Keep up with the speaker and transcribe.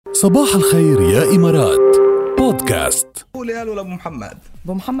صباح الخير يا إمارات بودكاست. قولي قالوا لأبو محمد.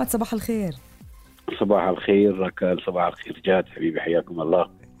 أبو محمد صباح الخير. صباح الخير ركال، صباح الخير جاد حبيبي، حياكم الله.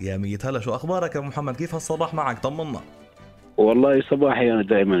 يا ميت هلا، شو أخبارك يا أبو محمد؟ كيف هالصباح معك؟ طمنا. والله صباحي أنا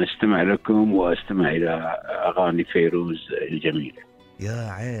دائما استمع لكم واستمع إلى أغاني فيروز الجميلة.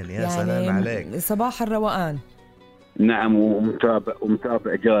 يا عين يا يعني سلام عليك. صباح الروقان. نعم،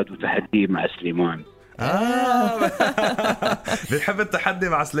 ومتابع جاد وتحدي مع سليمان. بتحب التحدي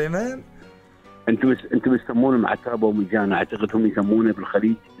مع سليمان؟ انتم يسمونه مع تابة ومجانا، اعتقد هم يسمونه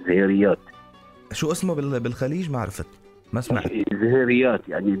بالخليج زهيريات. شو اسمه بالخليج؟ ما عرفت، ما سمعت. زهيريات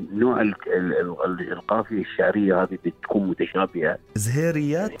يعني نوع القافية الشعرية هذه بتكون متشابهة.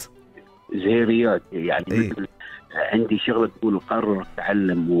 زهيريات يعني إيه؟ مثل عندي شغلة تقول قرر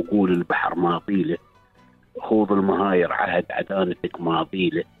تعلم وقول البحر ماضيله، خوض المهاير عهد عدانتك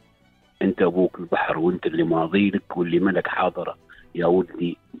ماضيله، انت ابوك البحر وانت اللي ماضيلك واللي ملك حاضره يا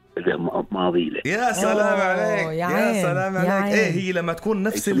ولدي ماضيله. يا سلام عليك يا سلام عليك. ايه هي لما تكون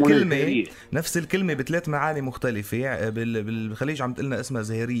نفس الكلمة بثلاث معاني مختلفة. بالخليج عم تقلنا اسمها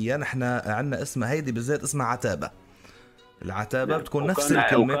زهيرية، نحن عنا اسمها هيدي بالذات اسمها عتابة. العتابة بتكون نفس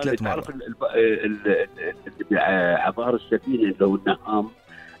الكلمة ثلاث مرات. عبار السفينة لو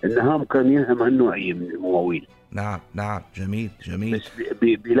النهام كان ينهم هالنوعية من المواويل. نعم جميل بس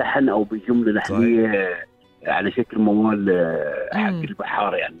بلحن أو بجملة لحنية على شكل موال حق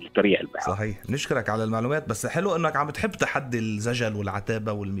البحار، يعني طريق البحار. صحيح. نشكرك على المعلومات. بس حلو انك عم بتحب تحدي الزجل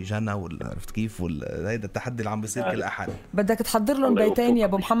والعتابة والمجنة عرفت كيف، هيدا التحدي اللي عم بيصير كل أحد. بدك تحضر لهم بيتين يا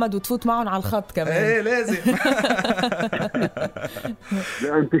أبو محمد وتفوت معهم على الخط كمان. ايه لازم.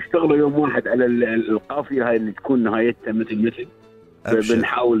 لأن تشتغلوا يوم واحد على القافية هاي اللي تكون نهايتها مثل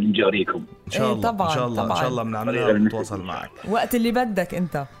بنحاول نجاريكم ان شاء الله. طبعاً ان شاء الله طبعاً. ان شاء الله بنعملها ونتواصل معك وقت اللي بدك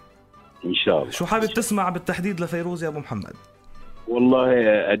انت ان شاء الله. شو حابب تسمع بالتحديد لفيروز يا ابو محمد؟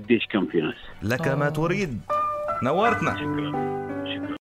 والله قديش كم في ناس لك ما تريد. نورتنا. شكرا.